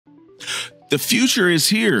The future is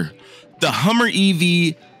here. The Hummer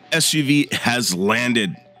EV SUV has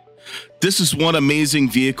landed. This is one amazing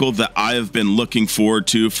vehicle that I have been looking forward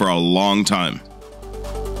to for a long time.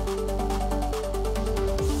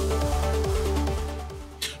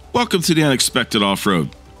 Welcome to the Unexpected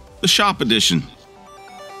Off-Road, the shop edition.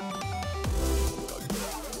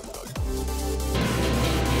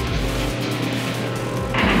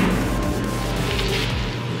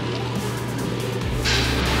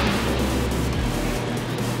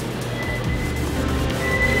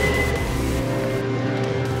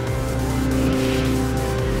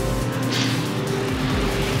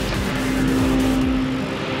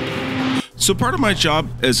 So part of my job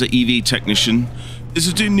as an EV technician is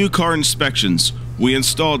to do new car inspections. We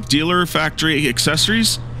install dealer factory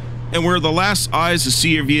accessories, and we're the last eyes to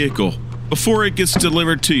see your vehicle before it gets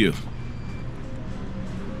delivered to you.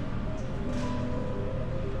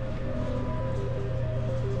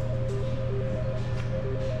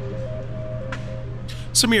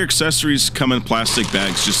 Some of your accessories come in plastic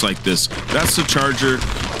bags just like this. That's the charger,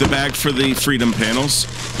 the bag for the Freedom panels,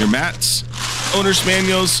 your mats, owner's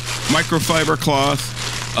manuals, microfiber cloth,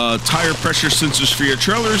 tire pressure sensors for your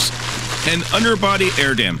trailers, and underbody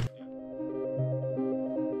air dam.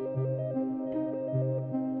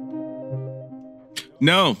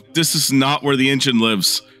 No, this is not where the engine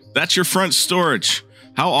lives. That's your front storage.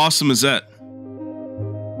 How awesome is that?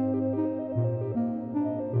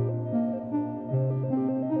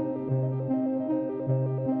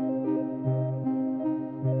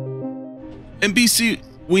 In BC,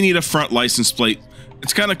 we need a front license plate.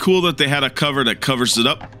 It's kind of cool that they had a cover that covers it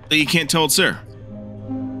up, that you can't tell it's there.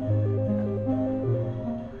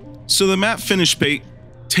 So the matte finish paint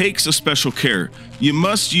takes a special care. You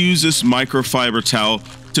must use this microfiber towel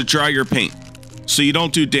to dry your paint, so you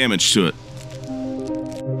don't do damage to it.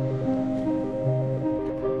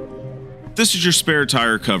 This is your spare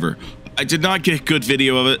tire cover. I did not get good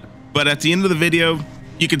video of it, but at the end of the video,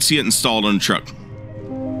 you can see it installed on the truck.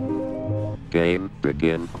 Game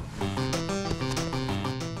begin.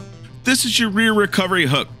 This is your rear recovery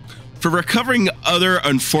hook for recovering other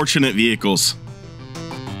unfortunate vehicles.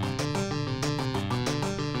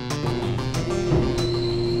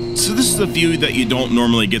 So this is a view that you don't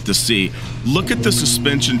normally get to see. Look at the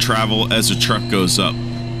suspension travel as the truck goes up.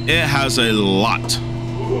 It has a lot.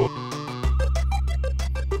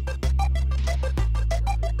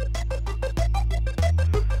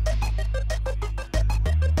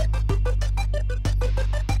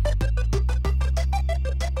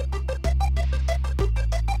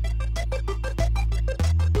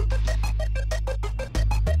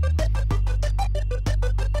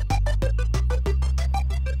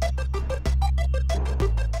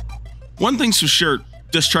 One thing's for sure,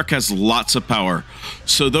 this truck has lots of power.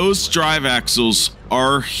 So those drive axles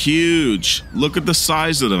are huge. Look at the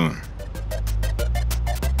size of them.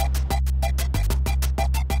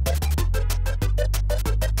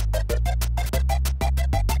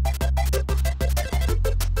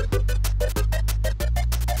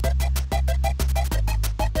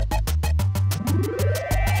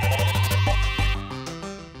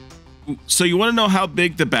 So you want to know how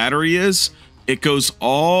big the battery is? It goes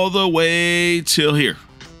all the way till here.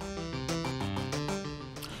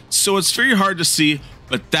 So it's very hard to see,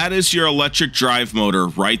 but that is your electric drive motor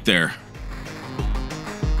right there.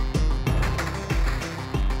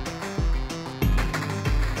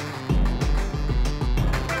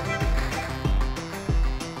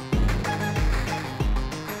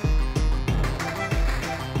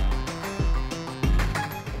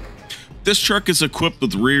 This truck is equipped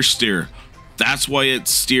with rear steer. That's why it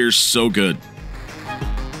steers so good.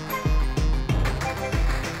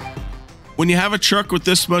 When you have a truck with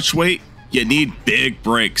this much weight, you need big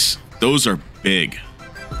brakes. Those are big.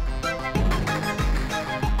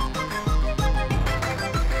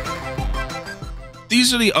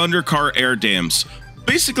 These are the undercar air dams.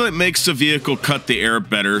 Basically, it makes the vehicle cut the air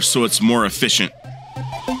better so it's more efficient.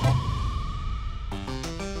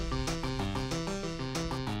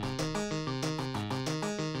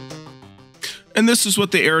 And this is what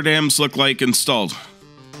the air dams look like installed.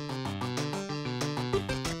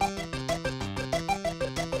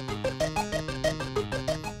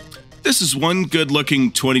 This is one good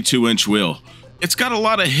looking 22-inch wheel. It's got a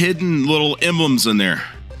lot of hidden little emblems in there.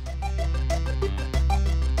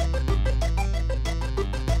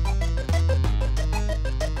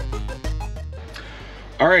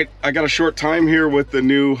 All right, I got a short time here with the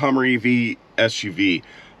new Hummer EV SUV.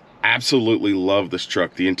 Absolutely love this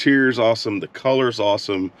truck. The interior is awesome. The color is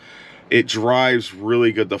awesome. It drives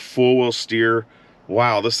really good. The full wheel steer.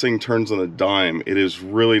 Wow, this thing turns on a dime. It is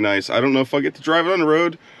really nice. I don't know if I'll get to drive it on the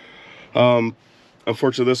road,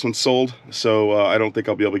 Unfortunately, this one's sold, so I don't think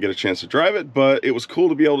I'll be able to get a chance to drive it, but it was cool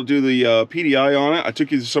to be able to do the PDI on it. I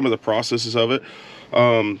took you through some of the processes of it.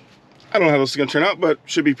 I don't know how this is going to turn out, but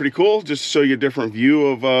should be pretty cool. Just to show you a different view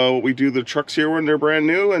of what we do the trucks here when they're brand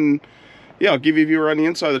new. And yeah, I'll give you a view around the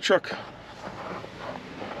inside of the truck.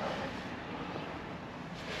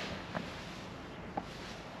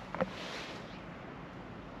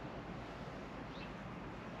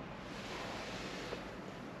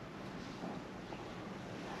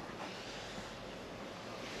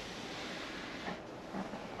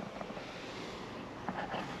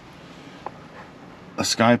 The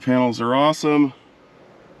sky panels are awesome.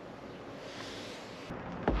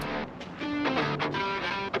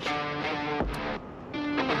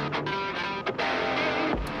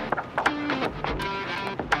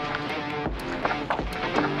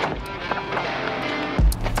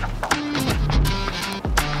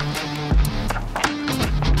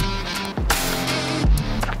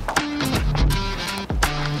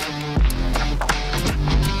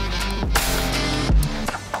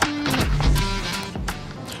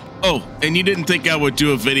 Oh, and you didn't think I would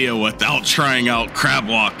do a video without trying out Crab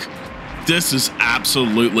Walk. This is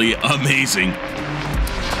absolutely amazing.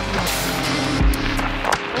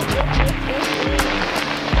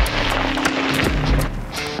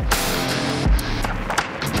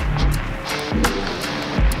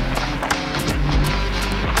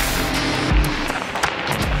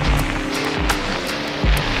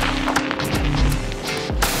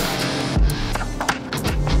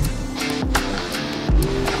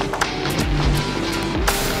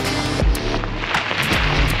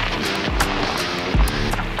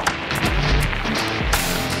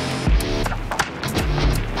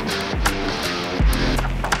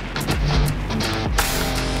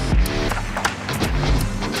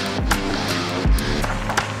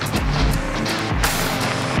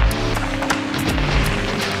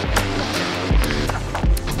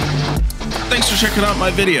 Thanks for checking out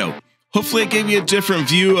my video. Hopefully it gave you a different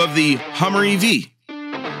view of the Hummer EV.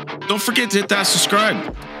 Don't forget to hit that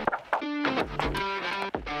subscribe.